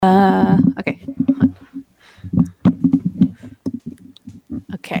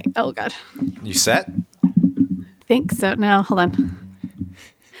Oh God. You set? Think so. No, hold on.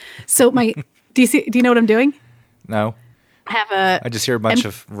 So do you know what I'm doing? No. I I just hear a bunch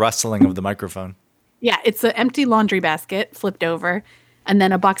of rustling of the microphone. Yeah, it's an empty laundry basket flipped over, and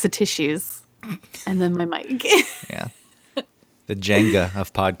then a box of tissues, and then my mic. Yeah. The Jenga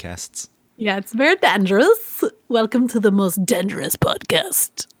of podcasts. Yeah, it's very dangerous. Welcome to the most dangerous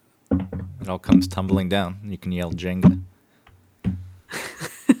podcast. It all comes tumbling down. You can yell Jenga.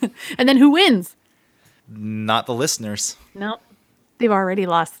 And then who wins? Not the listeners. No, they've already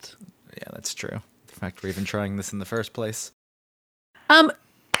lost. Yeah, that's true. The fact we're even trying this in the first place.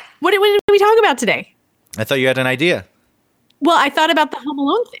 What did we talk about today? I thought you had an idea. Well, I thought about the Home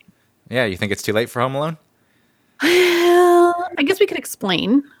Alone thing. Yeah, you think it's too late for Home Alone? Well, I guess we could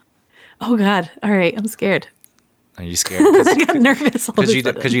explain. Oh God! All right, I'm scared. Are you scared? I got nervous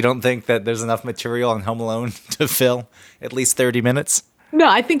Because you don't think that there's enough material on Home Alone to fill at least 30 minutes? No,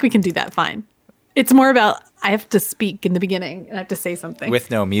 I think we can do that fine. It's more about I have to speak in the beginning and I have to say something.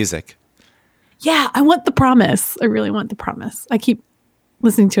 With no music. Yeah, I want the promise. I really want the promise. I keep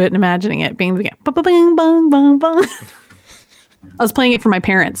listening to it and imagining it being the beginning. Bang, bang, bang, bang. I was playing it for my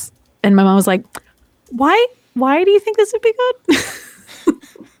parents, and my mom was like, "Why do you think this would be good?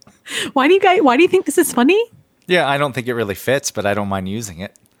 Why do you think this is funny?" Yeah, I don't think it really fits, but I don't mind using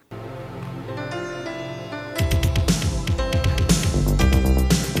it.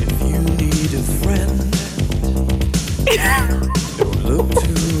 If you need a friend, don't look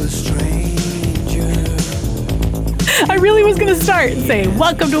to a stranger. I really was going to start and say,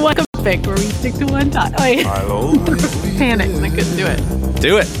 welcome to One Topic, where we stick to one topic. Oh, I I'll always be panicked and I couldn't do it.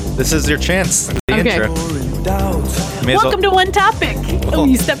 Do it. This is your chance. The Okay. intro. in doubt. May as well- Welcome to One Topic. Oh,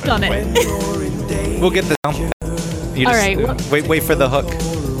 you stepped on it. You're in danger. We'll get the down. You All just, right. wait for the hook.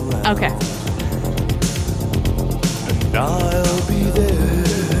 Okay. And I'll be there.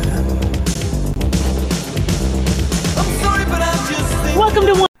 I'm sorry, but I just think Welcome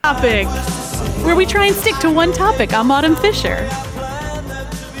to One Topic, where we try and stick to one topic. I'm Autumn Fisher.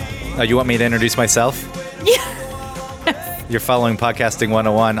 Oh, you want me to introduce myself? Yeah. You're following Podcasting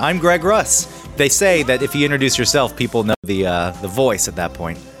 101. I'm Greg Russ. They say that if you introduce yourself, people know the voice at that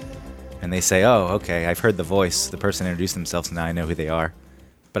point. And they say, oh, okay, I've heard the voice. The person introduced themselves, now I know who they are.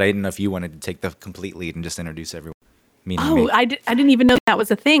 But I didn't know if you wanted to take the complete lead and just introduce everyone. Meaning Oh, me. I didn't even know that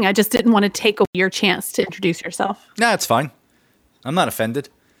was a thing. I just didn't want to take away your chance to introduce yourself. Nah, it's fine. I'm not offended.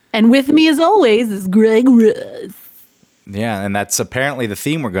 And with me, as always, is Greg Russ. Yeah, and that's apparently the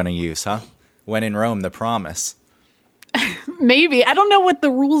theme we're going to use, huh? When in Rome, the promise. Maybe. I don't know what the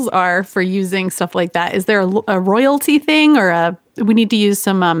rules are for using stuff like that. Is there a royalty thing or we need to use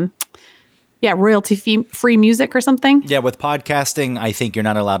some, royalty-free music or something? Yeah, with podcasting, I think you're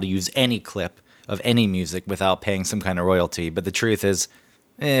not allowed to use any clip of any music without paying some kind of royalty. But the truth is,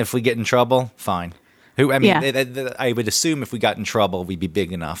 if we get in trouble, fine. I would assume if we got in trouble, we'd be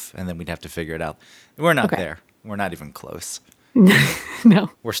big enough, and then we'd have to figure it out. We're not there. We're not even close. No.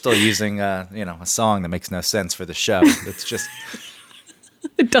 We're still using, a song that makes no sense for the show. It's just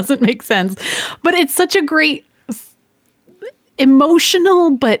It doesn't make sense. But it's such a great,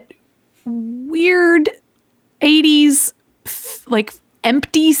 emotional, but weird 80s, like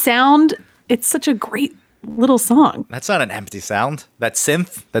empty sound. It's such a great little song. that's not an empty sound. That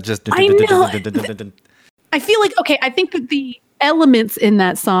synth that just. I know. I feel like, okay, I think that the elements in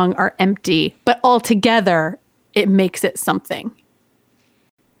that song are empty, but all together, it makes it something.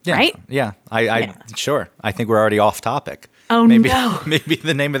 Yeah, Right? Yeah. Sure. I think we're already off topic. Oh, maybe, no. Maybe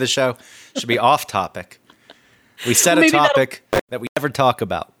the name of the show should be Off Topic. We set a Maybe topic that we never talk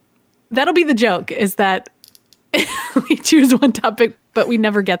about. That'll be the joke, is that we choose one topic, but we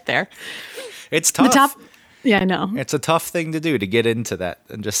never get there. It's tough. The top, yeah, I know. It's a tough thing to do, to get into that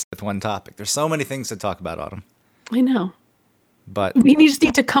and just with one topic. There's so many things to talk about, Autumn. I know. But We just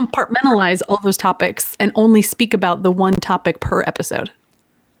need to compartmentalize all those topics and only speak about the one topic per episode.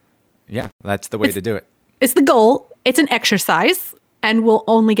 yeah, that's the way to do it. It's the goal. It's an exercise, and we'll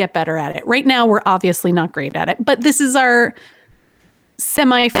only get better at it. Right now, we're obviously not great at it, but this is our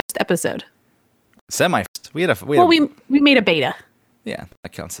semi-first episode. Semi. We made a beta. yeah, that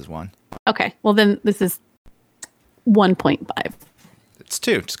counts as one. Okay, well then this is 1.5. It's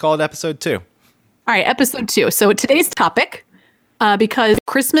 2. Just call it episode 2. All right, episode 2. So today's topic, because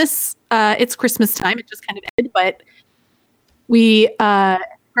Christmas, it's Christmas time. It just kind of ended, but we,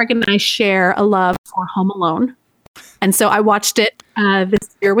 Greg and I share a love for Home Alone. And so I watched it this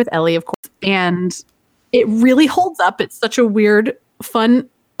year with Ellie, of course, and it really holds up. It's such a weird, fun,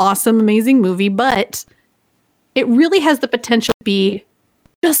 awesome, amazing movie, but it really has the potential to be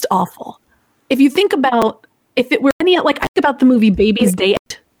just awful. If you think about, if it were any, like, I think about the movie Baby's Day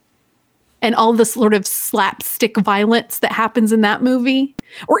Out. and all the sort of slapstick violence that happens in that movie,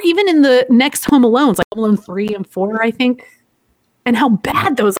 or even in the next Home Alones, like Home Alone 3 and 4, I think, and how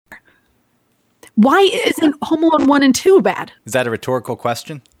bad those are. Why isn't Home Alone 1 and 2 bad? Is that a rhetorical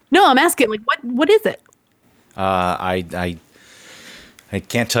question? No, I'm asking, like, what is it? I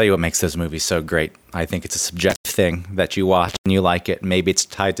can't tell you what makes those movies so great. I think it's a subjective thing that you watch and you like it. Maybe it's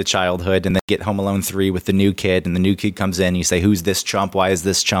tied to childhood, and then get Home Alone 3 with the new kid, and the new kid comes in, and you say, who's this chump? Why is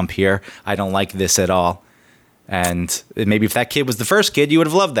this chump here? I don't like this at all. And maybe if that kid was the first kid, you would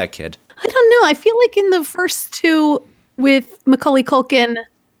have loved that kid. I don't know. I feel like in the first two with Macaulay Culkin,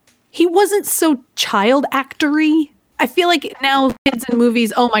 he wasn't so child actory. I feel like now kids in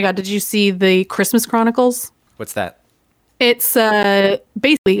movies, oh my God, did you see the Christmas Chronicles? What's that? It's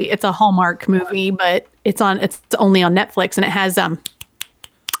basically it's a Hallmark movie, but it's only on Netflix, and it has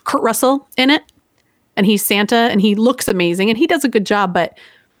Kurt Russell in it, and he's Santa, and he looks amazing, and he does a good job. But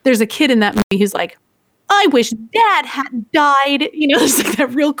there's a kid in that movie who's like, I wish Dad hadn't died. You know, it's like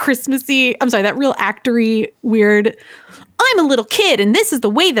that real Christmassy. I'm sorry, that real actory weird. I'm a little kid, and this is the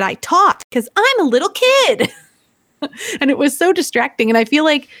way that I talk because I'm a little kid. And it was so distracting, and I feel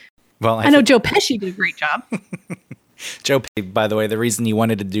like I know Joe Pesci did a great job. Joe Pesci, by the way, the reason he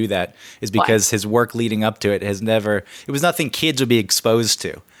wanted to do that is because his work leading up to it it was nothing kids would be exposed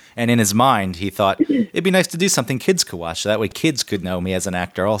to. And in his mind, he thought it'd be nice to do something kids could watch. So that way kids could know me as an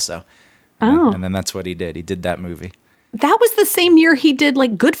actor also. Oh. And then that's what he did. He did that movie. That was the same year he did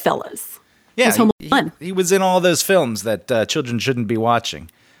like Goodfellas. Yeah, he was in all those films that children shouldn't be watching.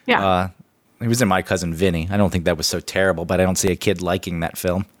 Yeah. He was in My Cousin Vinny. I don't think that was so terrible, but I don't see a kid liking that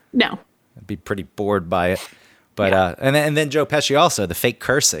film. No. I'd be pretty bored by it. But and then Joe Pesci also, the fake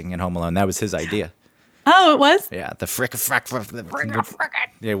cursing in Home Alone, that was his idea. Oh, it was? Yeah, the frick.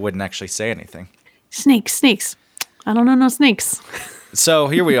 It wouldn't actually say anything. Snakes. I don't know no snakes. So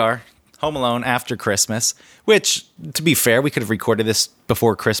here we are, Home Alone after Christmas, which, to be fair, we could have recorded this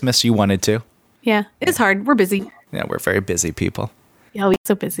before Christmas. You wanted to. Yeah, it's hard. We're busy. Yeah, we're very busy people. Yeah, we're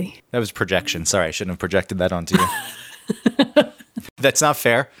so busy. That was projection. Sorry, I shouldn't have projected that onto you. That's not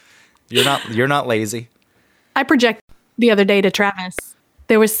fair. You're not lazy. I projected the other day to Travis.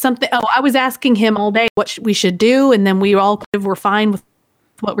 There was something. Oh, I was asking him all day what we should do, and then we all kind of were fine with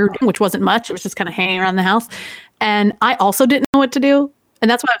what we were doing, which wasn't much. It was just kind of hanging around the house. And I also didn't know what to do,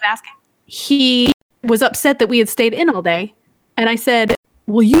 and that's what I was asking. He was upset that we had stayed in all day, and I said,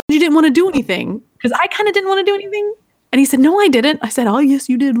 well, you didn't want to do anything, because I kind of didn't want to do anything. And he said, no, I didn't. I said, oh, yes,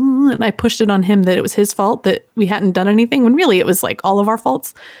 you did. And I pushed it on him that it was his fault that we hadn't done anything, when really it was like all of our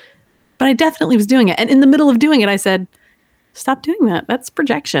faults. But I definitely was doing it. And in the middle of doing it, I said, stop doing that. That's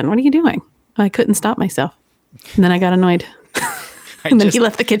projection. What are you doing? I couldn't stop myself. And then I got annoyed. And then he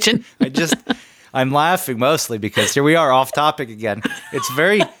left the kitchen. I'm laughing mostly because here we are off topic again.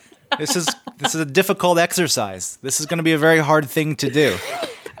 This is a difficult exercise. This is going to be a very hard thing to do.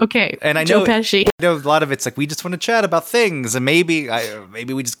 Okay. And I know, Joe Pesci. I know a lot of it's like, we just want to chat about things, and maybe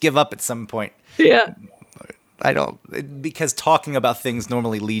we just give up at some point. Yeah. Because talking about things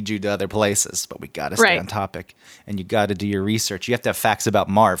normally lead you to other places, but we got to stay on topic, and you got to do your research. You have to have facts about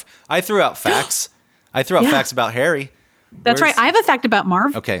Marv. I threw out facts. Facts about Harry. That's right. I have a fact about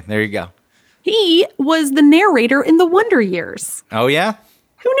Marv. Okay, there you go. He was the narrator in The Wonder Years. Oh, yeah?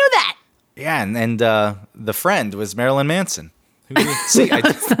 Who knew that? Yeah, and the friend was Marilyn Manson. See,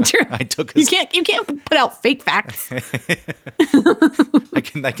 that's not true. You can't put out fake facts. I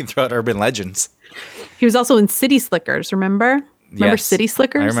can throw out urban legends. He was also in City Slickers, remember? Remember City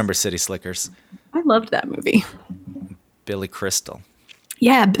Slickers? I remember City Slickers. I loved that movie. Billy Crystal.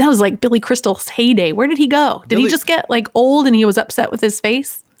 Yeah, that was like Billy Crystal's heyday. Where did he go? Did he just get like old and he was upset with his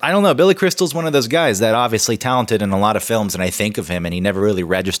face? I don't know. Billy Crystal's one of those guys that obviously talented in a lot of films, and I think of him, and he never really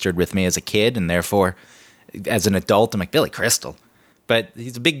registered with me as a kid, and therefore, as an adult, I'm like, Billy Crystal. But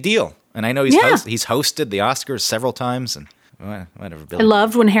he's a big deal, and I know he's hosted the Oscars several times, and whatever. Billy. I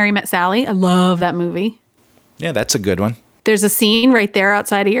loved When Harry Met Sally. I love that movie. Yeah, that's a good one. There's a scene right there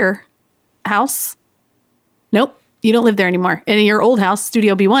outside of your house. Nope, you don't live there anymore. In your old house,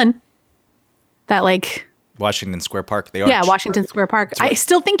 Studio B1, that like Washington Square Park. The Arch. Yeah, Washington Square Park. I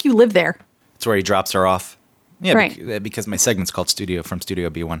still think you live there. It's where he drops her off. Yeah, right. Because my segment's called Studio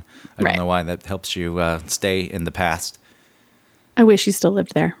B1. I don't know why. That helps you stay in the past. I wish you still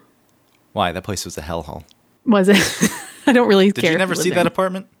lived there. Why? That place was a hellhole. Was it? I don't really care. Did you never see that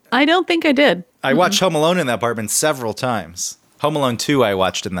apartment? I don't think I did. I watched Home Alone in that apartment several times. Home Alone 2 I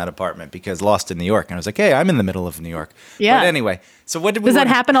watched in that apartment because Lost in New York. And I was like, hey, I'm in the middle of New York. Yeah. But anyway, so what did we Does that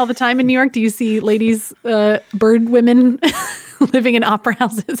happen all the time in New York? Do you see ladies, bird women living in opera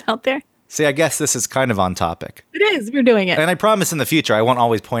houses out there? See, I guess this is kind of on topic. It is. We're doing it. And I promise in the future, I won't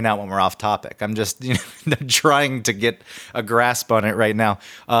always point out when we're off topic. I'm just trying to get a grasp on it right now.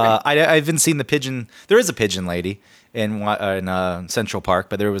 I haven't seen the pigeon. There is a pigeon lady in Central Park,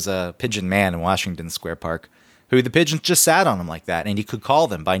 but there was a pigeon man in Washington Square Park who the pigeons just sat on him like that, and he could call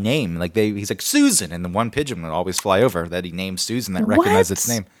them by name. He's like, Susan, and the one pigeon would always fly over that he named Susan that recognized its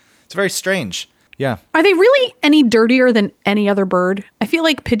name. It's very strange. Yeah. Are they really any dirtier than any other bird? I feel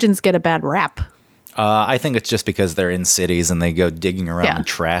like pigeons get a bad rap. I think it's just because they're in cities and they go digging around in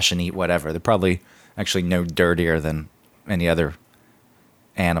trash and eat whatever. They're probably actually no dirtier than any other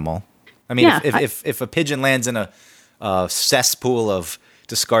animal. I mean, if a pigeon lands in a cesspool of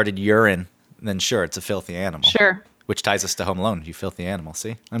discarded urine, then sure, it's a filthy animal. Sure. Which ties us to Home Alone. You filthy animal.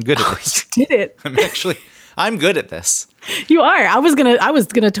 See, I'm good at this. You did it. I'm good at this. You are. I was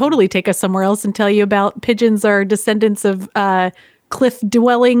gonna totally take us somewhere else and tell you about pigeons are descendants of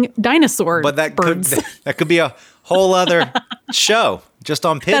cliff-dwelling dinosaur birds. That could be a whole other show just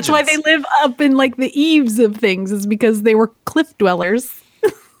on pigeons. That's why they live up in like the eaves of things, is because they were cliff dwellers.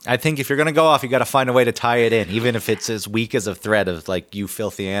 I think if you're gonna go off, you got to find a way to tie it in, even if it's as weak as a thread of like, you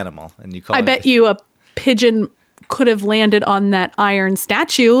filthy animal, and you call. I bet you a pigeon could have landed on that iron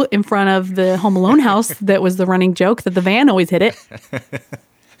statue in front of the Home Alone house. That was the running joke, that the van always hit it.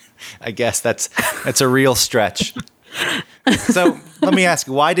 I guess that's a real stretch. So let me ask,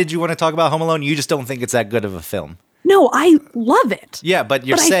 why did you want to talk about Home Alone? You just don't think it's that good of a film. No, I love it. Yeah, but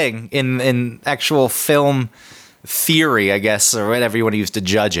you're saying in actual film theory, I guess, or whatever you want to use to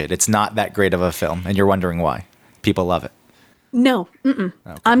judge it, it's not that great of a film, and you're wondering why people love it. No, okay.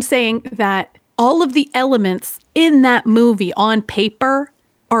 I'm saying that all of the elements in that movie on paper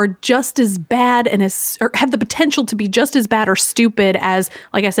are just as bad or have the potential to be just as bad or stupid as,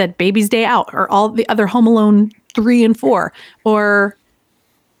 like I said, Baby's Day Out, or all the other Home Alone 3 and 4, or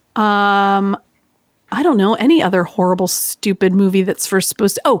I don't know, any other horrible, stupid movie that's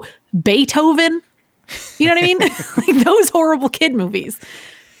supposed to. Oh, Beethoven. You know what I mean? Like those horrible kid movies.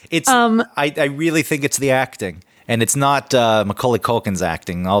 It's. I really think it's the acting. And it's not Macaulay Culkin's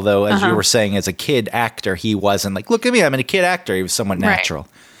acting, although, as you were saying, as a kid actor, he wasn't like, look at me, I'm a kid actor. He was somewhat natural.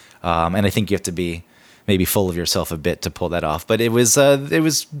 Right. And I think you have to be maybe full of yourself a bit to pull that off. But it was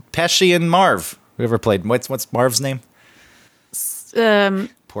Pesci and Marv, whoever played. What's Marv's name?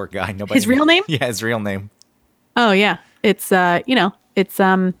 Poor guy. Nobody. His real name? Yeah, his real name. Oh, yeah. It's,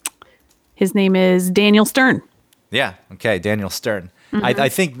 his name is Daniel Stern. Yeah. Okay. Daniel Stern. Mm-hmm. I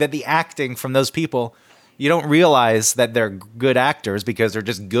think that the acting from those people, you don't realize that they're good actors because they're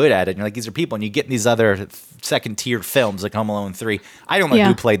just good at it. And you're like, these are people. And you get in these other second-tier films like Home Alone 3. I don't know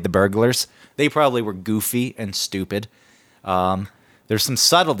who played the burglars. They probably were goofy and stupid. There's some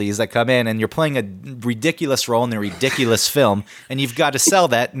subtleties that come in, and you're playing a ridiculous role in a ridiculous film, and you've got to sell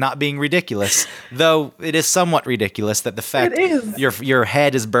that not being ridiculous. Though it is somewhat ridiculous that the fact your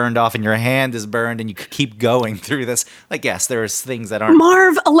head is burned off and your hand is burned, and you keep going through this. Like, yes, there's things that aren't.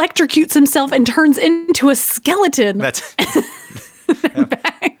 Marv electrocutes himself and turns into a skeleton. That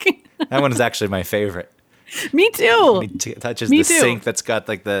one is actually my favorite. Me too. He touches the sink that's got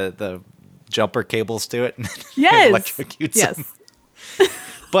like the jumper cables to it. Yes. Electrocutes him.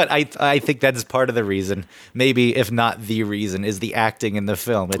 But I think that is part of the reason, maybe if not the reason, is the acting in the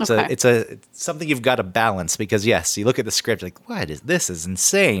film. It's something you've got to balance, because yes, you look at the script like, what is this? Is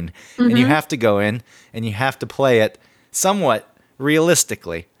insane, and you have to go in and you have to play it somewhat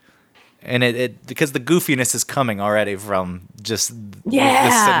realistically, and it because the goofiness is coming already from just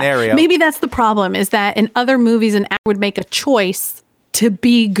this scenario. Maybe that's the problem, is that in other movies an actor would make a choice to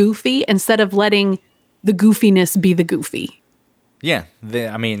be goofy instead of letting the goofiness be the goofy. Yeah,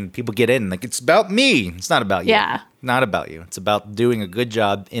 people get in like, it's about me. It's not about you. Yeah. Not about you. It's about doing a good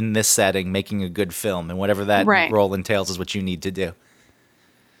job in this setting, making a good film, and whatever that role entails is what you need to do.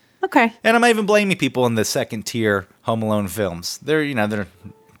 Okay. And I'm not even blaming people in the second tier Home Alone films. They're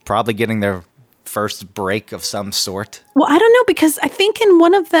probably getting their first break of some sort. Well, I don't know, because I think in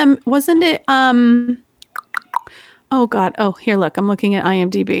one of them, wasn't it? Oh God. Oh, here, look. I'm looking at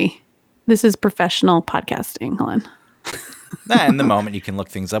IMDb. This is professional podcasting. Hold on. In the moment, you can look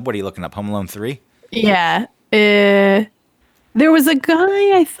things up. What are you looking up? Home Alone 3? Yeah. There was a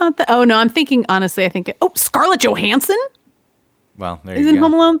guy, I thought that. Oh, no, I'm thinking, honestly, Scarlett Johansson? Well, there is you go. In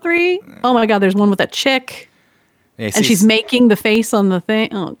Home Alone 3? Oh, my God, there's one with a chick. Yeah, and she's making the face on the thing.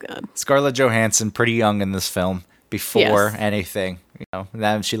 Oh, God. Scarlett Johansson, pretty young in this film, before anything.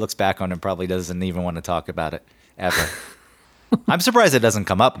 Now she looks back on it, probably doesn't even want to talk about it, ever. I'm surprised it doesn't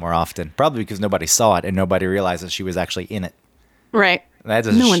come up more often. Probably because nobody saw it and nobody realizes she was actually in it. Right.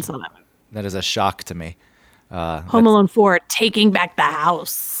 No one saw that. That is a shock to me. Home Alone 4, Taking Back the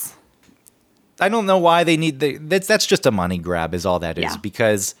House. I don't know why they need that's just a money grab is all that is. Yeah.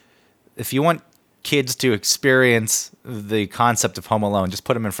 Because if you want kids to experience the concept of Home Alone, just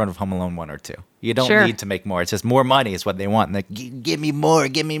put them in front of Home Alone 1 or 2. You don't Sure. need to make more. It's just more money is what they want. And like, give me more,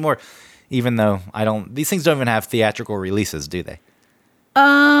 give me more. Even though these things don't even have theatrical releases, do they?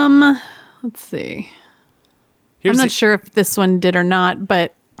 Let's see. I'm not sure if this one did or not,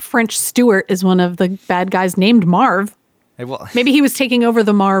 but French Stewart is one of the bad guys named Marv. Well, Maybe he was taking over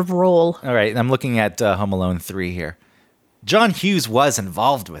the Marv role. all right, I'm looking at Home Alone 3 here. John Hughes was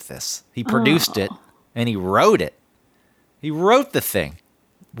involved with this. He produced it, and he wrote it. He wrote the thing,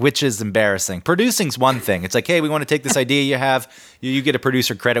 which is embarrassing. Producing's one thing. It's like, hey, we want to take this idea you have. You get a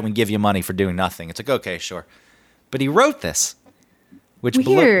producer credit. We give you money for doing nothing. It's like, okay, sure. But he wrote this, which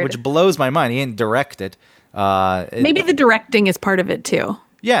blows my mind. He didn't direct it. Maybe the directing is part of it, too.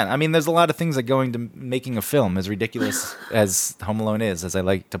 Yeah, I mean, there's a lot of things that go into making a film, as ridiculous as Home Alone is, as I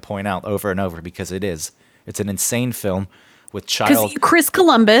like to point out over and over, because it is. It's an insane film with Because Chris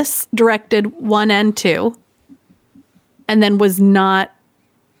Columbus directed 1 and 2, and then was not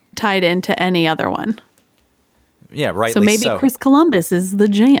tied into any other one. Yeah, rightly so. Maybe Chris Columbus is the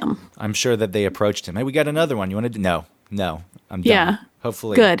jam. I'm sure that they approached him. Hey, we got another one. You want to do? No, I'm done. Yeah.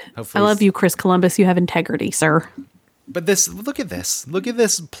 Hopefully. Good. Hopefully I love you, Chris Columbus. You have integrity, sir. But look at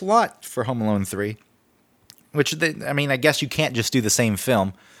this plot for Home Alone 3, I guess you can't just do the same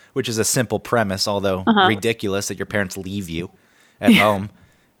film, which is a simple premise, although ridiculous that your parents leave you at home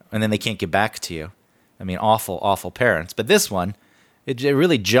and then they can't get back to you. I mean, awful, awful parents. But this one, it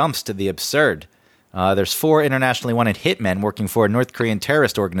really jumps to the absurd. There's 4 internationally wanted hitmen working for a North Korean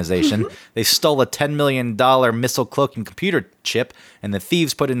terrorist organization. They stole a $10 million missile cloaking computer chip, and the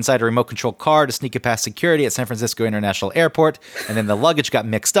thieves put it inside a remote control car to sneak it past security at San Francisco International Airport. And then the luggage got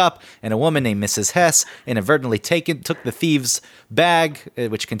mixed up, and a woman named Mrs. Hess inadvertently took the thieves' bag,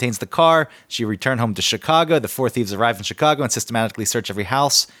 which contains the car. She returned home to Chicago. The 4 thieves arrived in Chicago and systematically searched every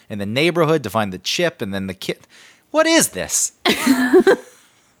house in the neighborhood to find the chip, and then the kid. What is this?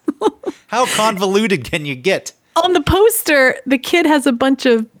 How convoluted can you get? On the poster, the kid has a bunch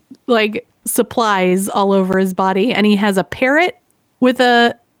of supplies all over his body, and he has a parrot with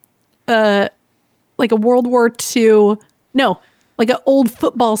a World War II, like an old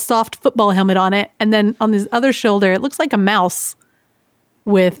soft football helmet on it, and then on his other shoulder, it looks like a mouse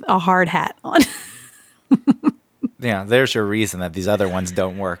with a hard hat on. Yeah, there's your reason that these other ones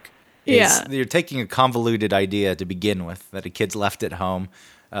don't work. Yeah, you're taking a convoluted idea to begin with that a kid's left at home.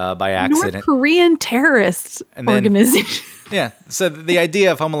 By accident. North Korean terrorist organization. Yeah. So the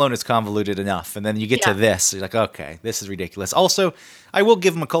idea of Home Alone is convoluted enough. And then you get to this. You're like, okay, this is ridiculous. Also, I will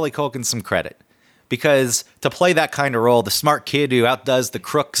give Macaulay Culkin some credit. Because to play that kind of role, the smart kid who outdoes the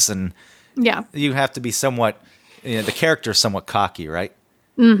crooks, and you have to be somewhat, the character is somewhat cocky, right?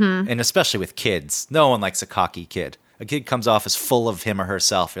 Mm-hmm. And especially with kids. No one likes a cocky kid. A kid comes off as full of him or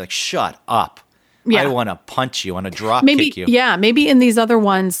herself. You're like, shut up. Yeah. I want to punch you, I want to drop kick you. Yeah, maybe in these other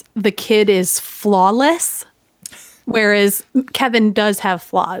ones, the kid is flawless, whereas Kevin does have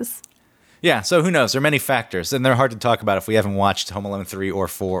flaws. Yeah, so who knows? There are many factors, and they're hard to talk about if we haven't watched Home Alone 3 or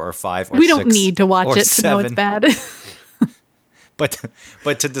 4 or 5 or 6 We don't need to watch it 7. To know it's bad.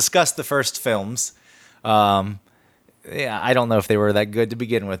 But to discuss the first films, I don't know if they were that good to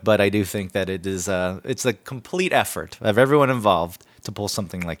begin with, but I do think that it's a complete effort of everyone involved to pull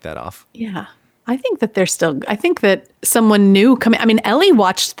something like that off. Yeah. I think that someone new Ellie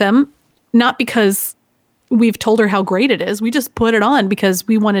watched them, not because we've told her how great it is. We just put it on because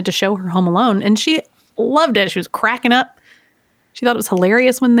we wanted to show her Home Alone, and she loved it. She was cracking up. She thought it was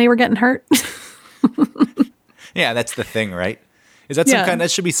hilarious when they were getting hurt. Yeah, that's the thing, right? Is that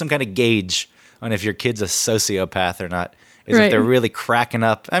that should be some kind of gauge on if your kid's a sociopath or not. If they're really cracking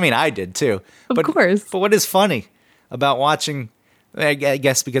up. I mean, I did too. Of course. But what is funny about watching, I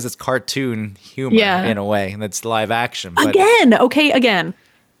guess because it's cartoon humor in a way, and it's live action. But Again,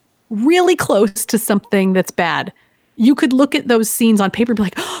 really close to something that's bad. You could look at those scenes on paper and be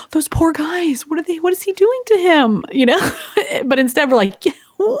like, oh, those poor guys, what is he doing to him? But instead we're like,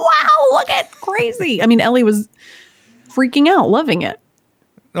 wow, look at crazy. I mean, Ellie was freaking out, loving it.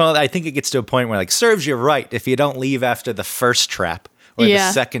 Well, I think it gets to a point where serves you right if you don't leave after the first trap. Or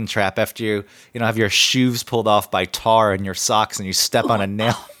the second trap after you have your shoes pulled off by tar in your socks and you step on a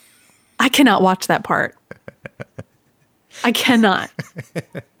nail. I cannot watch that part. I cannot.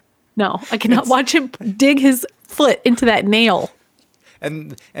 No, I cannot watch him dig his foot into that nail.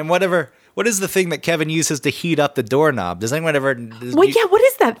 And what is the thing that Kevin uses to heat up the doorknob? Does anyone ever? What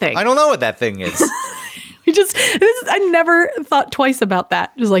is that thing? I don't know what that thing is. I never thought twice about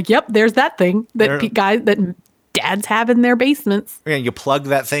that. Just yep, there's that thing that dads have in their basements. Yeah, you plug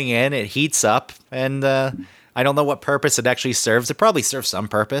that thing in, it heats up, and I don't know what purpose it actually serves. It probably serves some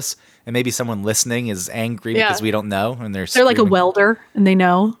purpose, and maybe someone listening is angry because we don't know, and they're like a welder, and they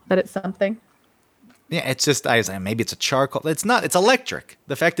know that it's something. Yeah, it's just maybe it's a charcoal. It's not. It's electric.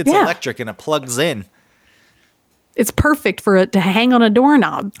 The fact it's electric and it plugs in. It's perfect for it to hang on a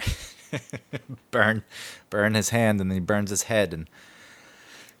doorknob. burn his hand, and then he burns his head, and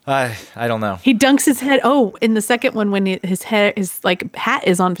I don't know. He dunks his head. Oh, in the second one, when his head, his like hat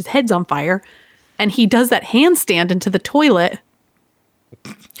is on, his head's on fire, and he does that handstand into the toilet.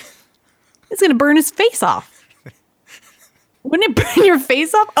 It's gonna burn his face off. Wouldn't it burn your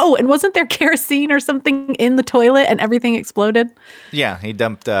face off? Oh, and wasn't there kerosene or something in the toilet and everything exploded? Yeah, he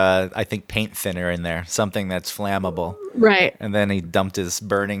dumped, I think, paint thinner in there, something that's flammable. Right. And then he dumped his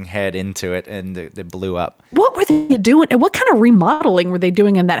burning head into it, and it blew up. What were they doing? And what kind of remodeling were they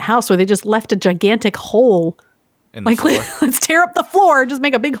doing in that house where they just left a gigantic hole? In the floor. Let's tear up the floor, just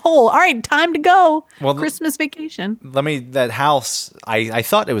make a big hole. All right, time to go. Well, Christmas vacation. That house, I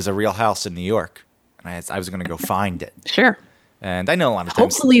thought it was a real house in New York. And I was going to go find it. Sure. And I know a lot of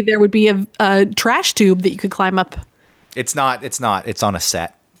times. Hopefully there would be a trash tube that you could climb up. It's not. It's on a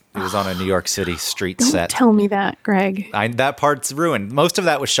set. It was on a New York City street Don't set. tell me that, Greg. That part's ruined. Most of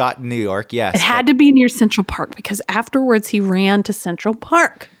that was shot in New York, yes. It had to be near Central Park because afterwards he ran to Central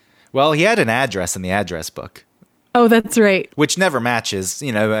Park. Well, he had an address in the address book. Oh, that's right. Which never matches,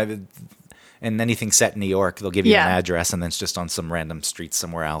 and anything set in New York, they'll give you an address, and then it's just on some random street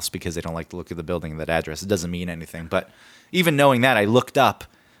somewhere else because they don't like the look of the building of that address. It doesn't mean anything. But even knowing that, I looked up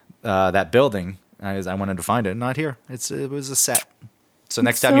that building. I wanted to find it. Not here. It was a set. So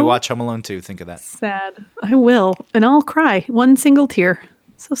next time you watch Home Alone 2, think of that. Sad. I will. And I'll cry. One single tear.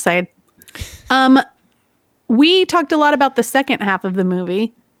 So sad. We talked a lot about the second half of the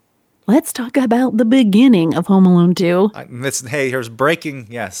movie. Let's talk about the beginning of Home Alone 2. Hey, here's breaking,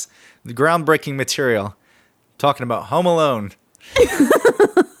 the groundbreaking material. Talking about Home Alone.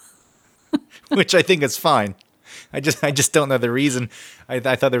 Which I think is fine. I just don't know the reason. I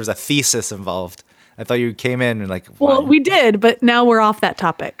thought there was a thesis involved. I thought you came in and like... Well, we did, but now we're off that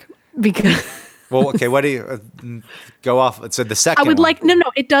topic. Because... Well, okay, what do you... go off... So the second I would one. like... No,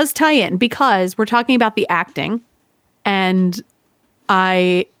 it does tie in because we're talking about the acting. And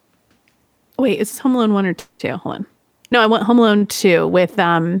Wait, is this Home Alone 1 or 2? Hold on. No, I want Home Alone 2 with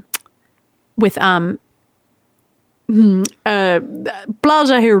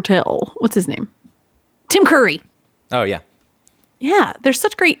Plaza Hotel. What's his name? Tim Curry. Oh, yeah. Yeah, there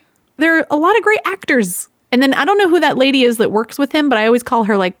are a lot of great actors. And then I don't know who that lady is that works with him, but I always call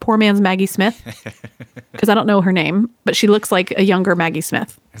her like poor man's Maggie Smith because I don't know her name, but she looks like a younger Maggie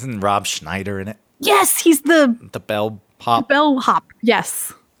Smith. Isn't Rob Schneider in it? Yes, he's the bellhop. The bellhop,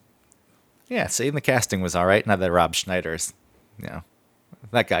 yes. Yeah, see, the casting was all right. Not that Rob Schneider's,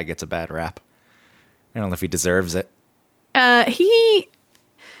 that guy gets a bad rap. I don't know if he deserves it. I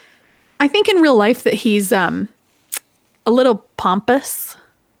think in real life that he's a little pompous.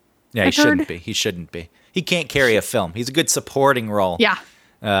 Yeah, he shouldn't be. He shouldn't be. He can't carry a film. He's a good supporting role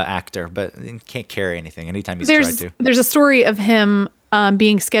actor, but he can't carry anything anytime he's tried to. There's a story of him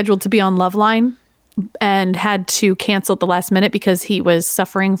being scheduled to be on Loveline and had to cancel at the last minute because he was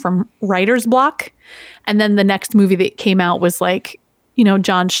suffering from writer's block. And then the next movie that came out was like,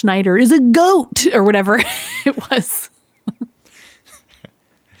 John Schneider is a goat or whatever it was.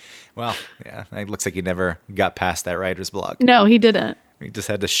 Well, yeah, it looks like he never got past that writer's block. No, he didn't. He just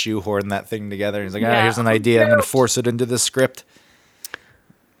had to shoehorn that thing together. He's like, here's an idea. I'm going to force it into the script.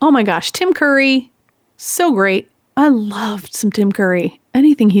 Oh my gosh, Tim Curry, so great. I loved some Tim Curry.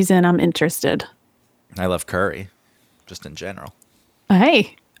 Anything he's in, I'm interested. I love Curry, just in general.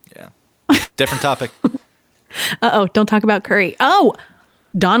 Hey. Yeah. Different topic. Uh-oh, don't talk about Curry. Oh,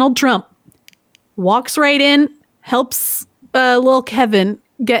 Donald Trump walks right in, helps little Kevin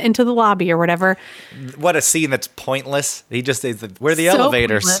get into the lobby or whatever. What a scene that's pointless. He just says, where are the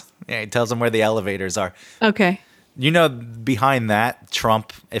elevators? Pointless. Yeah, he tells them where the elevators are. Okay. Behind that,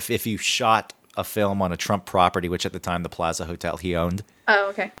 Trump, if you shot a film on a Trump property, which at the time the Plaza Hotel he owned. Oh,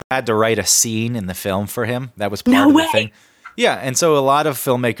 okay. Had to write a scene in the film for him. That was part of the thing. Yeah, and so a lot of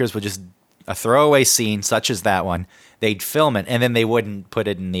filmmakers would just a throwaway scene such as that one, they'd film it and then they wouldn't put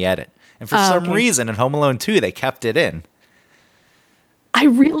it in the edit. And for some reason in Home Alone 2 they kept it in.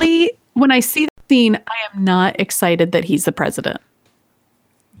 When I see the scene, I am not excited that he's the president.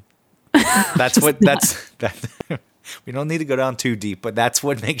 We don't need to go down too deep, but that's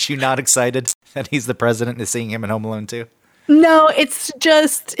what makes you not excited that he's the president, is seeing him in Home Alone 2? No, it's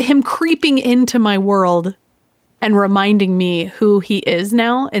just him creeping into my world and reminding me who he is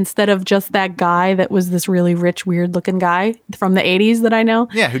now instead of just that guy that was this really rich, weird looking guy from the 80s that I know.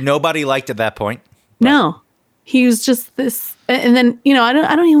 Yeah, who nobody liked at that point. No, he was just this. And then, I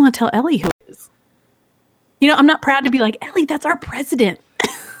don't even want to tell Ellie who it is. I'm not proud to be like, Ellie, that's our president.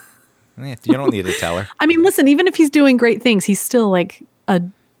 Yeah, you don't need to tell her. I mean, listen, even if he's doing great things, he's still like a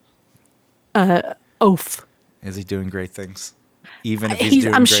oaf. Is he doing great things? Even if he's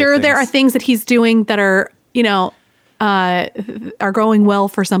doing I'm great sure things? there are things that he's doing that are, are going well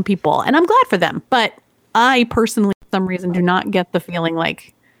for some people. And I'm glad for them. But I personally, for some reason, do not get the feeling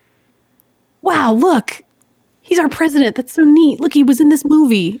like, wow, look, he's our president. That's so neat. Look, he was in this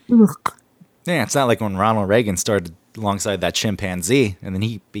movie. Ugh. Yeah, it's not like when Ronald Reagan started alongside that chimpanzee and then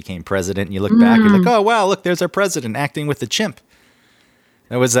he became president and you look back, you're like, oh, wow, look, there's our president acting with the chimp.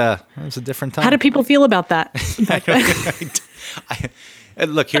 That was a different time. How do people feel about that?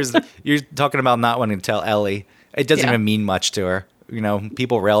 Look, you're talking about not wanting to tell Ellie. It doesn't even mean much to her.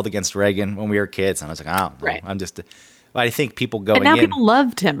 People railed against Reagan when we were kids, and I was like, I don't know. Right. I think people going and now in. people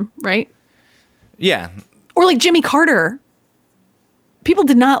loved him, right? Yeah. Or like Jimmy Carter. People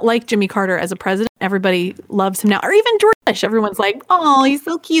did not like Jimmy Carter as a president. Everybody loves him now. Or even George Bush. Everyone's like, oh, he's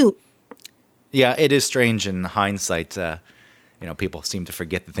so cute. Yeah, it is strange in hindsight. People seem to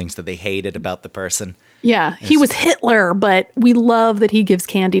forget the things that they hated about the person. Yeah, he was Hitler, but we love that he gives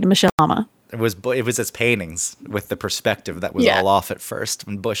candy to Michelle Obama. It was his paintings with the perspective that was all off at first.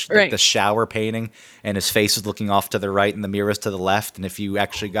 When Bush did the shower painting and his face was looking off to the right and the mirror's to the left. And if you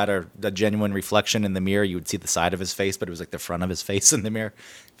actually got a genuine reflection in the mirror, you would see the side of his face, but it was like the front of his face in the mirror.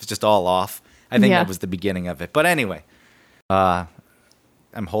 It was just all off. I think that was the beginning of it. But anyway, I'm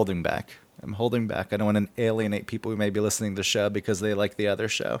holding back. I don't want to alienate people who may be listening to the show because they like the other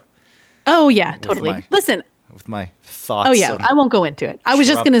show. Oh, yeah, totally. Listen. With my thoughts. Oh, yeah, I won't go into it. I was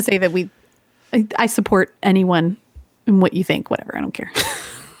just going to say that I support anyone and what you think, whatever. I don't care.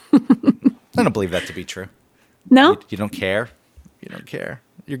 I don't believe that to be true. No? You don't care? You don't care.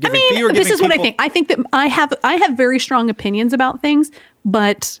 This is what I think. I think that I have very strong opinions about things,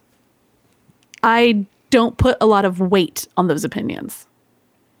 but I don't put a lot of weight on those opinions.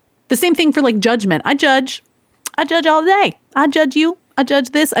 The same thing for like judgment. I judge all day. I judge you. I judge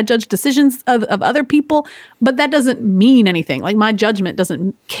this. I judge decisions of other people, but that doesn't mean anything. Like my judgment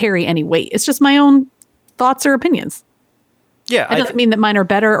doesn't carry any weight. It's just my own thoughts or opinions. Yeah. It doesn't mean that mine are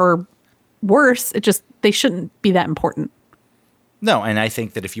better or worse. It just, they shouldn't be that important. No. And I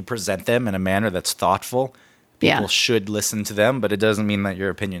think that if you present them in a manner that's thoughtful, people should listen to them, but it doesn't mean that your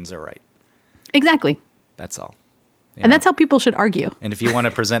opinions are right. Exactly. That's all. And that's how people should argue. And if you want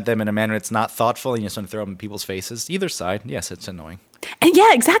to present them in a manner that's not thoughtful and you just want to throw them in people's faces, either side, yes, it's annoying. And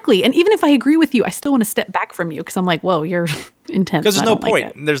yeah, exactly. And even if I agree with you, I still want to step back from you because I'm like, whoa, you're intense. Because there's no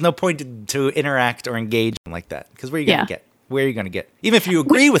point. There's no point to interact or engage like that. Because where are you going to get? Where are you going to get? Even if you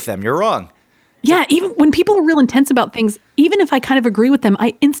agree with them, you're wrong. Yeah, even when people are real intense about things, even if I kind of agree with them,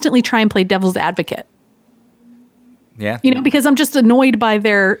 I instantly try and play devil's advocate. Yeah. Because I'm just annoyed by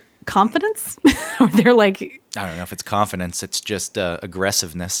their confidence. Or they're like... I don't know if it's confidence. It's just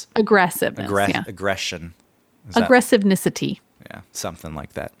aggressiveness. Aggressiveness, Aggression. Aggressivenessity. Yeah, something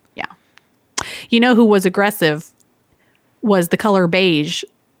like that. Yeah. You know who was aggressive was the color beige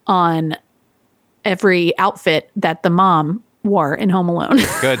on every outfit that the mom wore in Home Alone.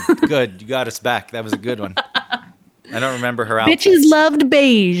 Good. You got us back. That was a good one. I don't remember her outfits. Bitches loved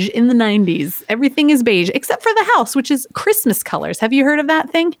beige in the 90s. Everything is beige, except for the house, which is Christmas colors. Have you heard of that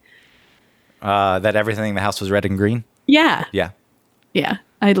thing? That everything in the house was red and green? Yeah. Yeah. Yeah.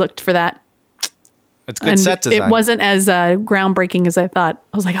 I looked for that. It's good set design. It wasn't as groundbreaking as I thought.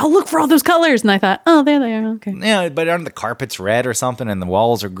 I was like, I'll look for all those colors. And I thought, oh, there they are. Okay. Yeah, but aren't the carpets red or something and the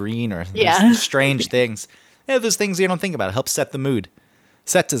walls are green or strange things? Yeah, those things you don't think about. It helps set the mood.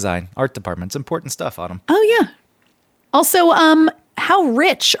 Set design, art department. It's important stuff, Autumn. Oh, yeah. Also, how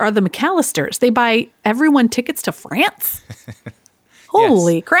rich are the McAllisters? They buy everyone tickets to France?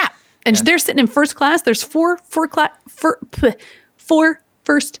 Holy crap. And they're sitting in first class. There's four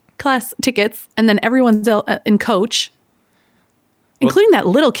first class tickets, and then everyone's in coach, including that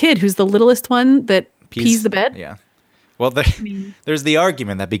little kid who's the littlest one that pees the bed. Yeah. Well, there's the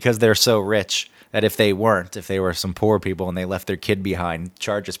argument that because they're so rich, that if they were some poor people and they left their kid behind,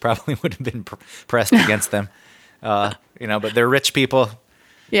 charges probably would have been pressed against them. But they're rich people.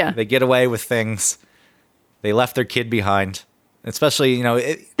 Yeah. They get away with things. They left their kid behind. Especially,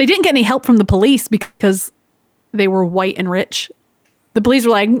 they didn't get any help from the police because they were white and rich. The police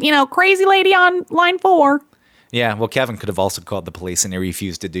were like, crazy lady on line 4. Yeah, well, Kevin could have also called the police and he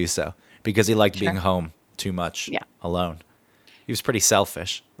refused to do so because he liked being home too much alone. He was pretty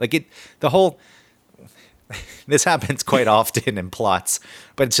selfish. Like this happens quite often in plots,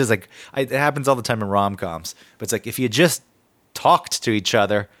 but it's just like, it happens all the time in rom-coms. But it's like, if you just talked to each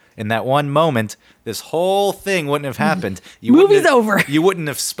other in that one moment, this whole thing wouldn't have happened. Movie's over. You wouldn't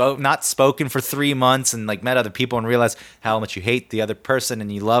have not spoken for 3 months and like met other people and realized how much you hate the other person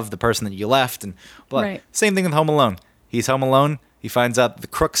and you love the person that you left. And blah. Right. Same thing with Home Alone. He's home alone. He finds out the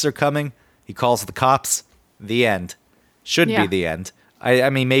crooks are coming. He calls the cops. The end. Should be the end. I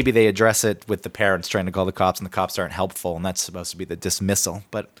mean, maybe they address it with the parents trying to call the cops and the cops aren't helpful, and that's supposed to be the dismissal.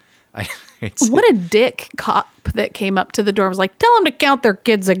 But what a dick cop that came up to the door and was like, tell them to count their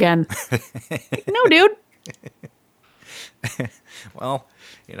kids again. Like, no, dude. Well,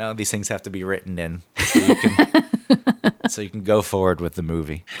 these things have to be written in so you can go forward with the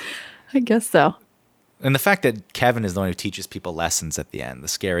movie. I guess so. And the fact that Kevin is the one who teaches people lessons at the end, the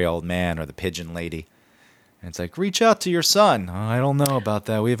scary old man or the pigeon lady. And it's like, reach out to your son. Oh, I don't know about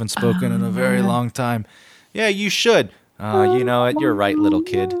that. We haven't spoken in a very long time. Yeah, you should. You know what? You're right, little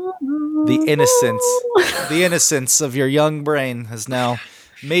kid. The innocence of your young brain has now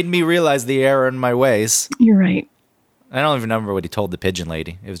made me realize the error in my ways. You're right. I don't even remember what he told the pigeon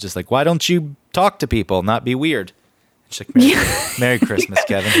lady. It was just like, why don't you talk to people, not be weird? She's like, Merry Christmas,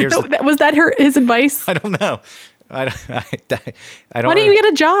 Kevin. Was that his advice? I don't know. I don't. Why don't you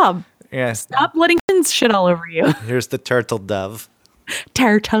get a job? Yeah. Stop letting kids shit all over you. Here's the turtle dove.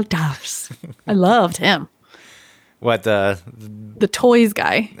 Turtle doves. I loved him. What the toys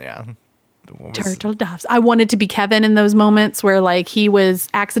guy? Yeah. Turtle doves. I wanted to be Kevin in those moments where like he was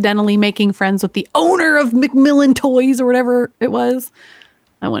accidentally making friends with the owner of Macmillan Toys or whatever it was.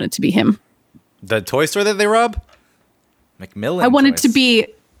 I wanted to be him. The toy store that they rob? Macmillan. I wanted Toys. to be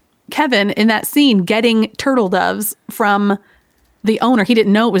Kevin in that scene getting turtle doves from the owner. He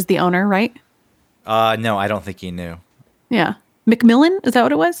didn't know it was the owner, right? No, I don't think he knew. Yeah. Macmillan? Is that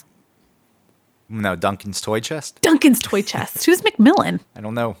what it was? No, Duncan's Toy Chest? Duncan's Toy Chest. Who's Macmillan? I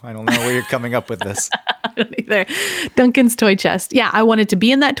don't know where you're coming up with this. I don't either. Duncan's Toy Chest. Yeah, I wanted to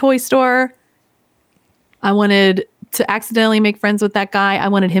be in that toy store. I wanted to accidentally make friends with that guy. I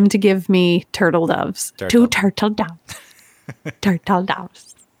wanted him to give me turtle doves. 2 turtle doves. Turtle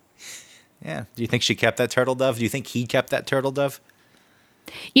doves. Yeah. Do you think she kept that turtle dove? Do you think he kept that turtle dove?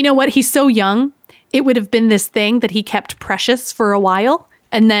 You know what? He's so young. It would have been this thing that he kept precious for a while.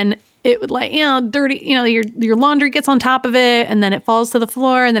 And then it would dirty, your laundry gets on top of it and then it falls to the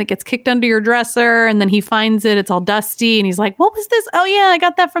floor and then it gets kicked under your dresser and then he finds it. It's all dusty. And he's like, what was this? Oh yeah, I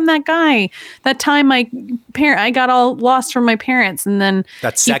got that from that guy. That time I got all lost from my parents. And then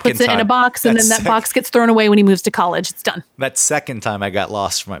he puts it in a box and then that box gets thrown away when he moves to college. It's done. That second time I got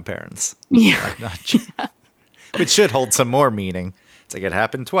lost from my parents. Yeah. Which should hold some more meaning. It's like it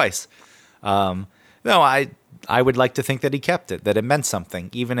happened twice. No, I would like to think that he kept it, that it meant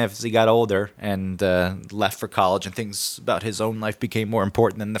something, even if he got older and left for college and things about his own life became more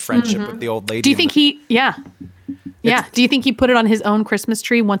important than the friendship with the old lady. Do you think Do you think he put it on his own Christmas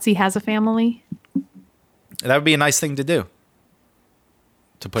tree once he has a family? That would be a nice thing to do,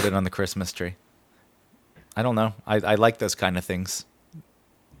 to put it on the Christmas tree. I don't know. I like those kind of things.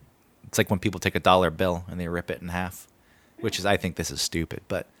 It's like when people take $1 bill and they rip it in half, I think this is stupid,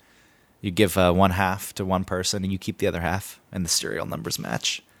 but you give one half to one person and you keep the other half and the serial numbers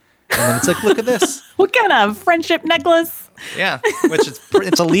match. And then it's like, look at this. What kind of friendship necklace? Yeah, which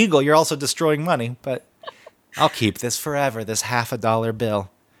it's illegal. You're also destroying money, but I'll keep this forever, this $50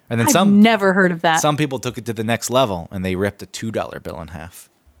 bill. And then I've never heard of that. Some people took it to the next level and they ripped a $2 bill in half.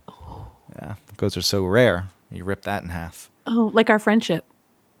 Yeah, those are so rare. You rip that in half. Oh, like our friendship.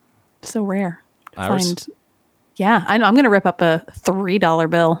 So rare. Ours? Yeah, I know. I'm going to rip up a $3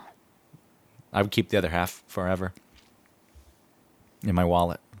 bill. I would keep the other half forever in my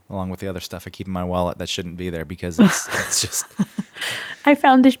wallet, along with the other stuff I keep in my wallet that shouldn't be there because it's just... I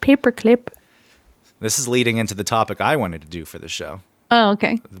found this paper clip. This is leading into the topic I wanted to do for the show. Oh,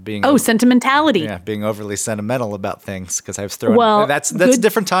 okay. Sentimentality. Yeah, being overly sentimental about things because I was throwing... Well, that's a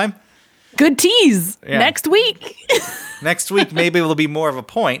different time. Good tease. Yeah. Next week. Next week, maybe it'll be more of a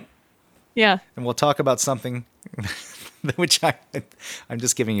point. Yeah. And we'll talk about something which I'm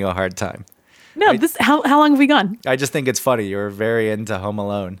just giving you a hard time. No, how long have we gone? I just think it's funny. You're very into Home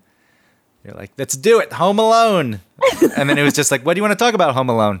Alone. You're like, let's do it, Home Alone. And then it was just like, what do you want to talk about Home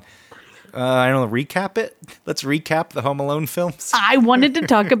Alone? I don't know, recap it? Let's recap the Home Alone films. I wanted to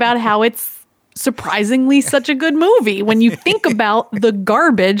talk about how it's surprisingly such a good movie. When you think about the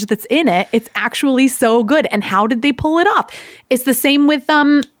garbage that's in it, it's actually so good. And how did they pull it off? It's the same with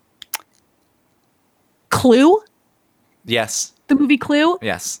Clue. Yes. The movie Clue.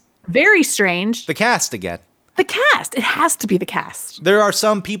 Yes. Very strange. The cast again. The cast. It has to be the cast. There are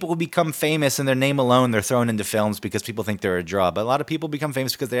some people who become famous and their name alone they're thrown into films because people think they're a draw. But a lot of people become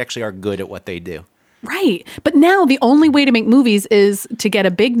famous because they actually are good at what they do. Right. But now the only way to make movies is to get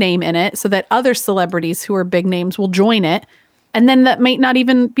a big name in it so that other celebrities who are big names will join it. And then that might not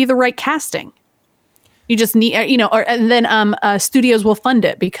even be the right casting. You just need, and then studios will fund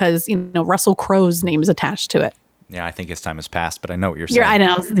it because, Russell Crowe's name is attached to it. Yeah, I think his time has passed, but I know what you're saying. I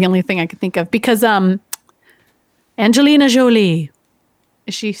know. It's the only thing I could think of because Angelina Jolie,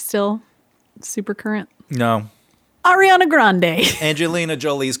 is she still super current? No. Ariana Grande. Angelina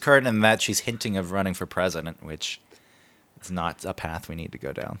Jolie's current in that she's hinting of running for president, which is not a path we need to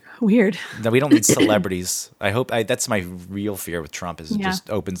go down. Weird. No, we don't need celebrities. That's my real fear with Trump is it just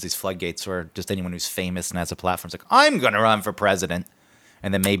opens these floodgates where just anyone who's famous and has a platform is like, I'm going to run for president.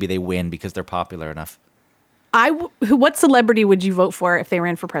 And then maybe they win because they're popular enough. What celebrity would you vote for if they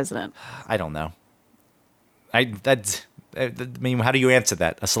ran for president? I don't know. I mean, how do you answer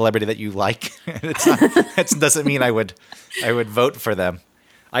that? A celebrity that you like? That doesn't mean I would vote for them.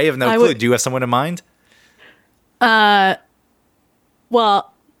 I have no clue. Do you have someone in mind?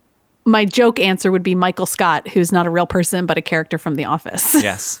 Well, my joke answer would be Michael Scott, who's not a real person, but a character from The Office.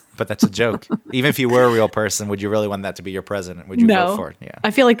 Yes, but that's a joke. Even if you were a real person, would you really want that to be your president? Would you vote for it? Yeah.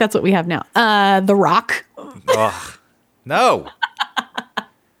 I feel like that's what we have now. The Rock. Oh, no.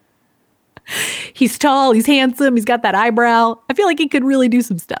 He's tall, he's handsome, he's got that eyebrow. I feel like he could really do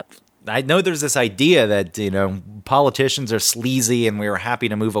some stuff. I know there's this idea that, politicians are sleazy and we were happy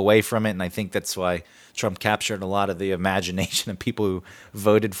to move away from it. And I think that's why Trump captured a lot of the imagination of people who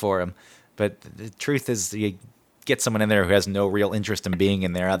voted for him. But the truth is you get someone in there who has no real interest in being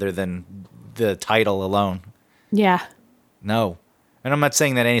in there other than the title alone. Yeah. No. And I'm not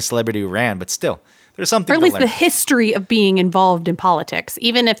saying that any celebrity who ran, but still, there's something or at least the history of being involved in politics,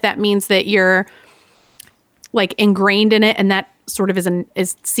 even if that means that you're like ingrained in it and that sort of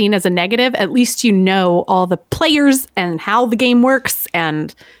is seen as a negative. At least you know all the players and how the game works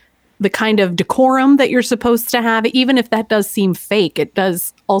and the kind of decorum that you're supposed to have. Even if that does seem fake, it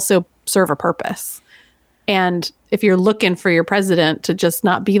does also serve a purpose. And if you're looking for your president to just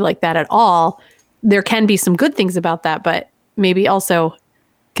not be like that at all, there can be some good things about that, but maybe also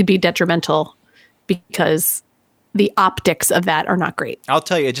could be detrimental because the optics of that are not great. I'll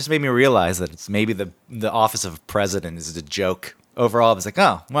tell you, it just made me realize that it's maybe the office of president is a joke. Overall, it's like,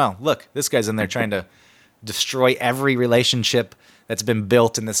 oh, well, look, this guy's in there trying to destroy every relationship that's been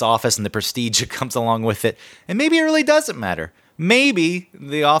built in this office and the prestige that comes along with it. And maybe it really doesn't matter. Maybe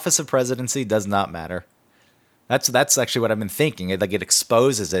the office of presidency does not matter. That's actually what I've been thinking. It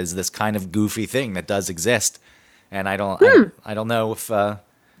exposes as this kind of goofy thing that does exist. And I don't know if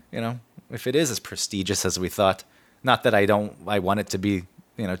if it is as prestigious as we thought. Not that I want it to be,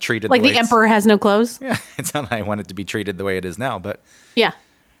 treated like the emperor has no clothes. Yeah, it's not that I want it to be treated the way it is now, but yeah,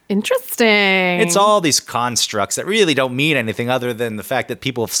 interesting. It's all these constructs that really don't mean anything other than the fact that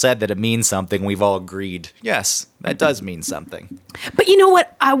people have said that it means something. We've all agreed. Yes, that does mean something. But you know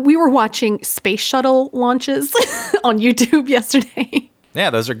what? We were watching space shuttle launches on YouTube yesterday.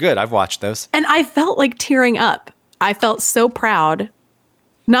 Yeah, those are good. I've watched those, and I felt like tearing up. I felt so proud.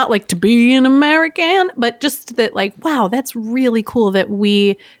 Not like to be an American, but just that like, wow, that's really cool that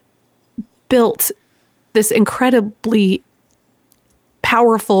we built this incredibly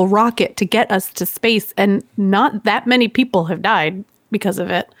powerful rocket to get us to space. And not that many people have died because of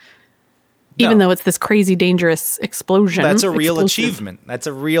it. Even though it's this crazy, dangerous explosion. That's a real achievement. That's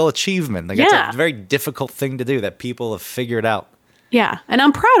a real achievement. Like, it's a very difficult thing to do that people have figured out. Yeah. And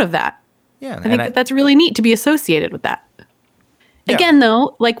I'm proud of that. Yeah. I think that's really neat to be associated with that. Yeah. Again,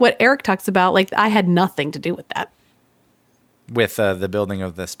 though, like what Eric talks about, like I had nothing to do with that. With the building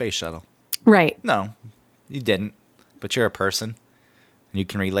of the space shuttle. Right. No, you didn't. But you're a person. And you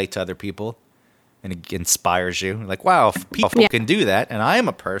can relate to other people. And it inspires you. Like, wow, if people can do that, and I am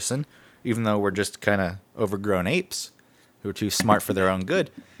a person, even though we're just kind of overgrown apes who are too smart for their own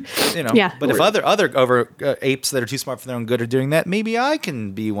good. Yeah. But if other apes that are too smart for their own good are doing that, maybe I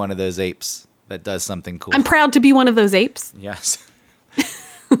can be one of those apes that does something cool. I'm proud to be one of those apes. Yes.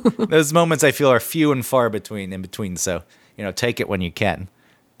 Those moments I feel are few and far between. So, take it when you can.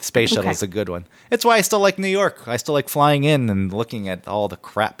 The space shuttle is a good one. It's why I still like New York. I still like flying in and looking at all the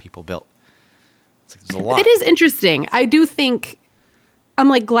crap people built. There's a lot. It is interesting. I do think I'm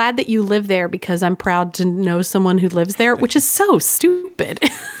like glad that you live there because I'm proud to know someone who lives there, which is so stupid,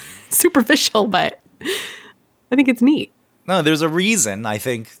 superficial, but I think it's neat. No, there's a reason I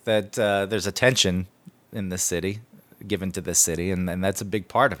think that there's attention in this city, given to this city, and that's a big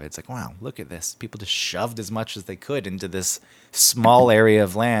part of it. It's like, wow, look at this. People just shoved as much as they could into this small area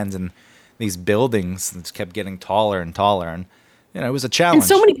of land, and these buildings that kept getting taller and taller, and it was a challenge. And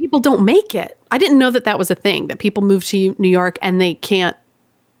so many people don't make it. I didn't know that was a thing, that people move to New York and they can't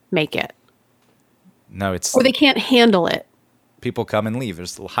make it. No, or they can't handle it. People come and leave.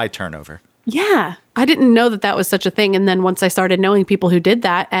 There's a high turnover. Yeah. I didn't know that was such a thing. And then once I started knowing people who did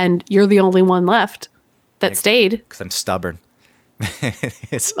that, and you're the only one left that stayed. Because I'm stubborn.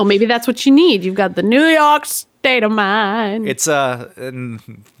 Well, maybe that's what you need. You've got the New York state of mind. It's and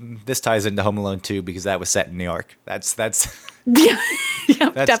this ties into Home Alone 2 because that was set in New York. That's yeah,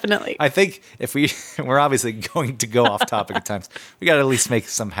 definitely. I think if we're obviously going to go off topic at times, we got to at least make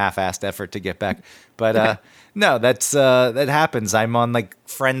some half-assed effort to get back. But no, that happens. I'm on like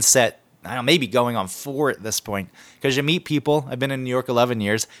friend set. I don't know, maybe going on 4 at this point, because you meet people. I've been in New York 11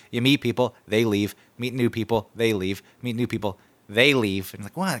 years. You meet people, they leave. Meet new people, they leave. Meet new people, they leave. And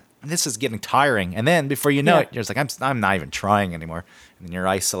like, what? This is getting tiring. And then before you know it, you're just like, I'm not even trying anymore. And then you're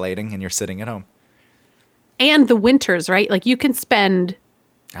isolating and you're sitting at home. And the winters, right? Like you can spend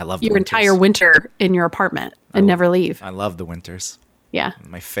your entire winter in your apartment and never leave. I love the winters. Yeah.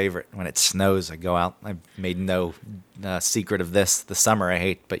 My favorite. When it snows, I go out. I've made no secret of this. The summer I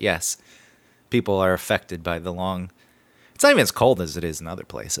hate, but yes, people are affected by the long. It's not even as cold as it is in other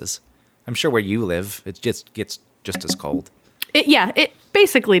places. I'm sure where you live, it just gets just as cold. It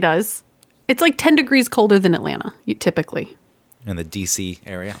basically does. It's like 10 degrees colder than Atlanta, typically. In the DC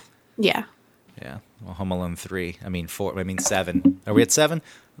area? Yeah. Yeah. Well, Home Alone 3. 7. Are we at 7?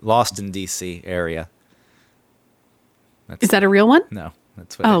 Lost in DC area. Is that a real one? No.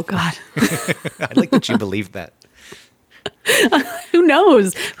 That's what. Oh, God. I like that you believe that. Who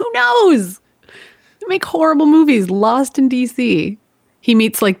knows? Who knows? They make horrible movies. Lost in DC. He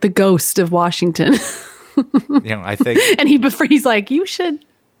meets like the ghost of Washington. I think. And he's like, you should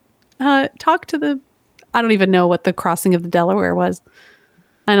talk to the. I don't even know what the crossing of the Delaware was.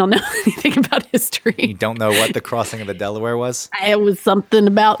 I don't know anything about history. You don't know what the crossing of the Delaware was? It was something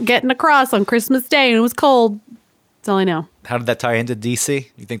about getting across on Christmas Day and it was cold. That's all I know. How did that tie into DC?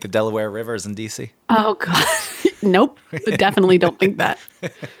 You think the Delaware River is in DC? Oh, God. Nope. I definitely don't think that.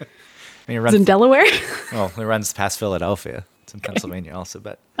 It's in Delaware? Well, it runs past Philadelphia. It's in Pennsylvania also,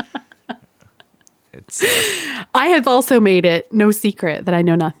 but it's... I have also made it no secret that I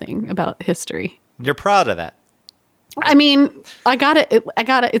know nothing about history. You're proud of that. I mean, I got it.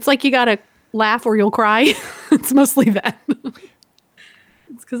 It's like you got to laugh or you'll cry. It's mostly that.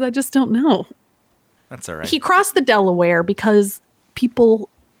 It's because I just don't know. That's all right. He crossed the Delaware because people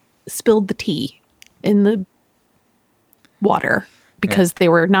spilled the tea in the water because they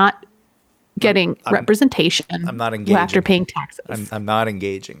were not getting representation. I'm not engaging. After paying taxes. I'm not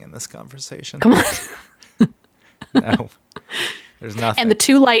engaging in this conversation. Come on. No. There's nothing. And the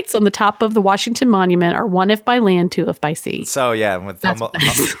 2 lights on the top of the Washington Monument are 1 if by land, 2 if by sea. So yeah, with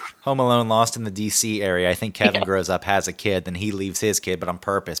Home Alone Lost in the DC area, I think Kevin grows up, has a kid, then he leaves his kid, but on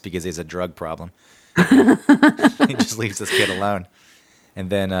purpose because he has a drug problem. He just leaves this kid alone. And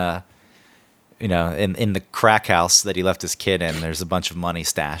then in the crack house that he left his kid in, there's a bunch of money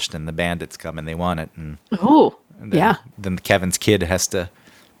stashed and the bandits come and they want it. And then Kevin's kid has to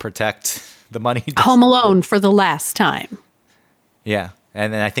protect the money. Home Alone for the last time. Yeah.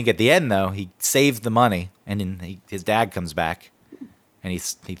 And then I think at the end, though, he saved the money, and then his dad comes back, and he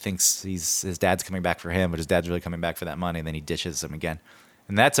thinks his dad's coming back for him, but his dad's really coming back for that money, and then he ditches him again.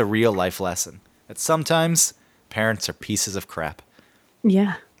 And that's a real life lesson, that sometimes parents are pieces of crap.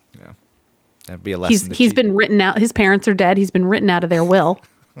 Yeah. Yeah. That'd be a lesson. He's been written out. His parents are dead. He's been written out of their will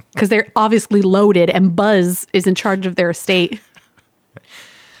because they're obviously loaded, and Buzz is in charge of their estate.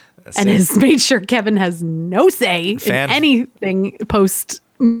 And has made sure Kevin has no say in anything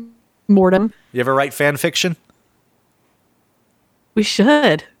post-mortem. You ever write fan fiction? We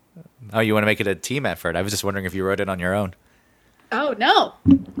should. Oh, you want to make it a team effort? I was just wondering if you wrote it on your own. Oh, no.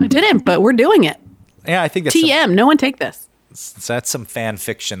 I didn't, but we're doing it. Yeah, I think that's TM. No one take this. So that's some fan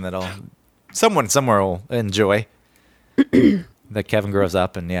fiction that someone somewhere will enjoy. That Kevin grows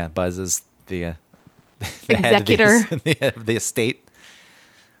up and, Buzz is the executor head of the estate.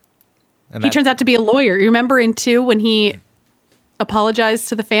 And he turns out to be a lawyer. You remember in 2 when he apologized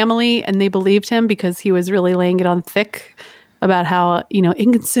to the family and they believed him because he was really laying it on thick about how,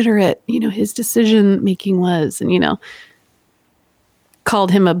 inconsiderate, his decision making was, and,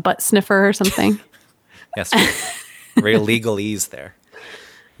 called him a butt sniffer or something. Yes. Real legalese there.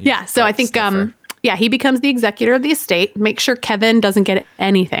 Yeah. So I think, he becomes the executor of the estate. Make sure Kevin doesn't get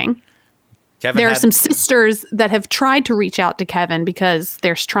anything. There are some sisters that have tried to reach out to Kevin because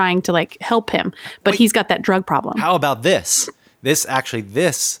they're trying to help him, but he's got that drug problem. How about this?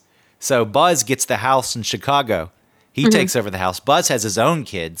 So Buzz gets the house in Chicago. He takes over the house. Buzz has his own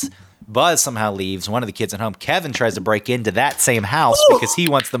kids, Buzz somehow leaves. One of the kids at home. Kevin tries to break into that same house because he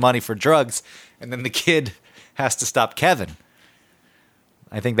wants the money for drugs. And then the kid has to stop Kevin.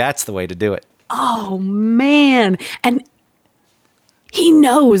 I think that's the way to do it. Oh, man. And he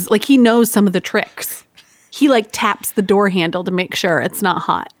knows some of the tricks. He like taps the door handle to make sure it's not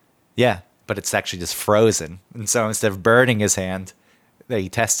hot. Yeah, but it's actually just frozen. And so instead of burning his hand, he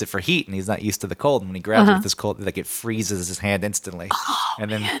tests it for heat, and he's not used to the cold. And when he grabs it with this cold, like it freezes his hand instantly. Oh,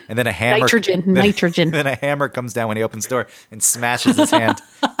 and then a hammer nitrogen. Then a hammer comes down when he opens the door and smashes his hand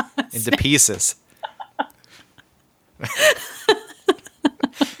into pieces.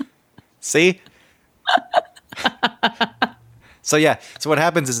 See? So what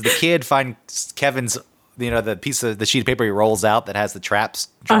happens is the kid finds Kevin's, the piece of the sheet of paper he rolls out that has the traps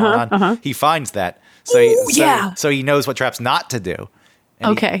drawn on. He finds that. So he knows what traps not to do.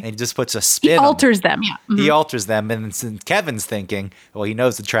 And he just puts a spin. He alters them. Yeah. He alters them, and Kevin's thinking, well, he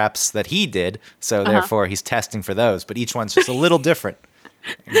knows the traps that he did, so therefore he's testing for those. But each one's just a little different.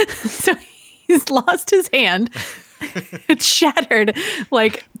 So he's lost his hand. It's shattered,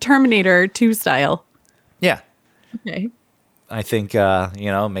 like Terminator 2 style. Yeah. Okay. I think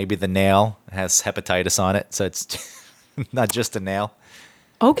maybe the nail has hepatitis on it, so it's not just a nail.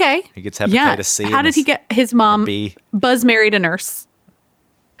 Okay. He gets hepatitis C. How did he get his mom? B. Buzz married a nurse.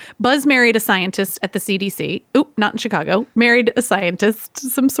 Buzz married a scientist at the CDC. Oop, not in Chicago. Married a scientist,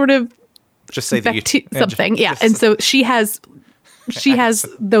 some sort of just say that something. Yeah, and so she has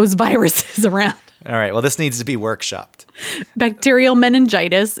those viruses around. All right. Well, this needs to be workshopped. Bacterial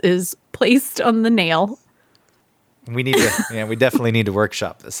meningitis is placed on the nail. We definitely need to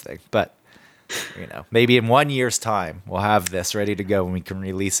workshop this thing. But maybe in 1 year's time we'll have this ready to go and we can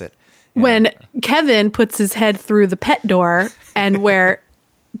release it. When Kevin puts his head through the pet door, and where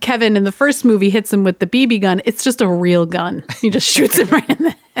Kevin in the first movie hits him with the BB gun, it's just a real gun. He just shoots him right in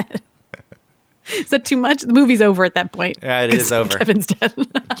the head. Is that too much? The movie's over at that point. Yeah, it is over. Kevin's dead. You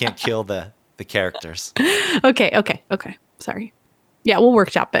can't kill the characters. Okay. Sorry. Yeah, we'll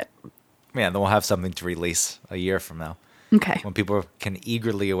workshop it. Yeah, then we'll have something to release a year from now. Okay. When people can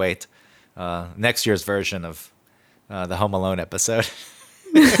eagerly await next year's version of the Home Alone episode.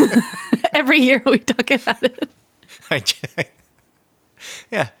 Every year we talk about it.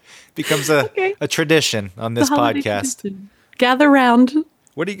 Yeah, becomes a tradition on this podcast. Tradition. Gather round.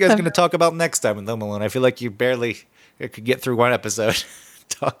 What are you guys going to talk about next time with Home Alone? I feel like you barely could get through one episode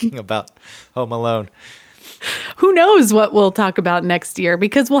talking about Home Alone. Who knows what we'll talk about next year,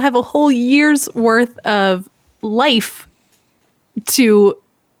 because we'll have a whole year's worth of life to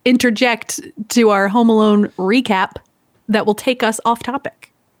interject to our Home Alone recap that will take us off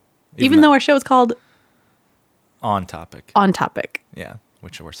topic. Even though our show is called On Topic. On Topic. Yeah,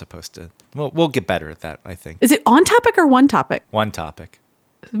 which we're supposed to. We'll get better at that, I think. Is it On Topic or One Topic? One Topic.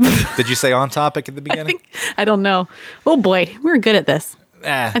 Did you say On Topic at the beginning? I don't know. Oh boy, we're good at this.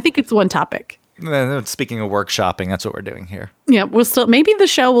 I think it's One Topic. Speaking of workshopping, that's what we're doing here. Yeah, we'll still. Maybe the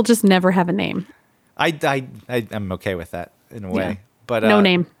show will just never have a name. I'm okay with that in a way, Yeah. but no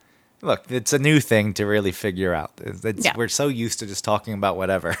name. Look, it's a new thing to really figure out. We're so used to just talking about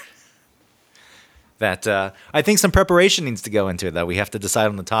whatever that I think some preparation needs to go into it. Though we have to decide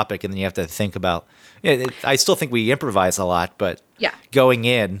on the topic, and then you have to think about. I still think we improvise a lot, but going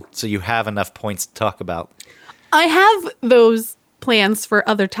in so you have enough points to talk about. I have those plans for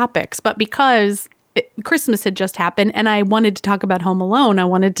other topics, but because Christmas had just happened and I wanted to talk about Home Alone, I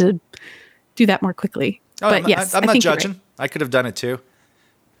wanted to do that more quickly. But yes, I'm I not think judging. Right. I could have done it too.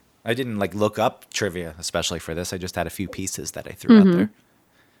 I didn't look up trivia, especially for this. I just had a few pieces that I threw out there,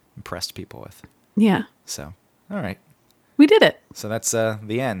 impressed people with. Yeah. So, all right. We did it. So that's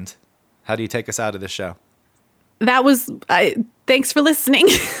the end. How do you take us out of this show? That was, thanks for listening.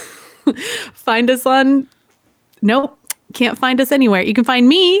 Find us on, nope, can't find us anywhere. You can find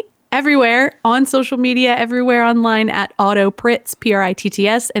me everywhere on social media, everywhere online at Otto Pritz,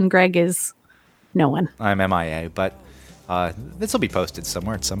 Pritts, and Greg is no one. I'm MIA, but this will be posted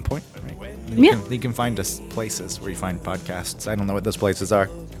somewhere at some point. Right? You can find us places where you find podcasts. I don't know what those places are.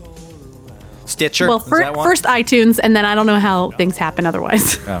 Stitcher? Well, first iTunes, and then I don't know how things happen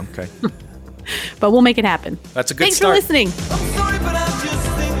otherwise. Oh, okay. But we'll make it happen. That's a good Thanks start. for listening. I'm sorry, but I'm just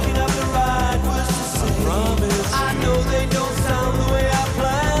thinking of the right words to say. I know they know.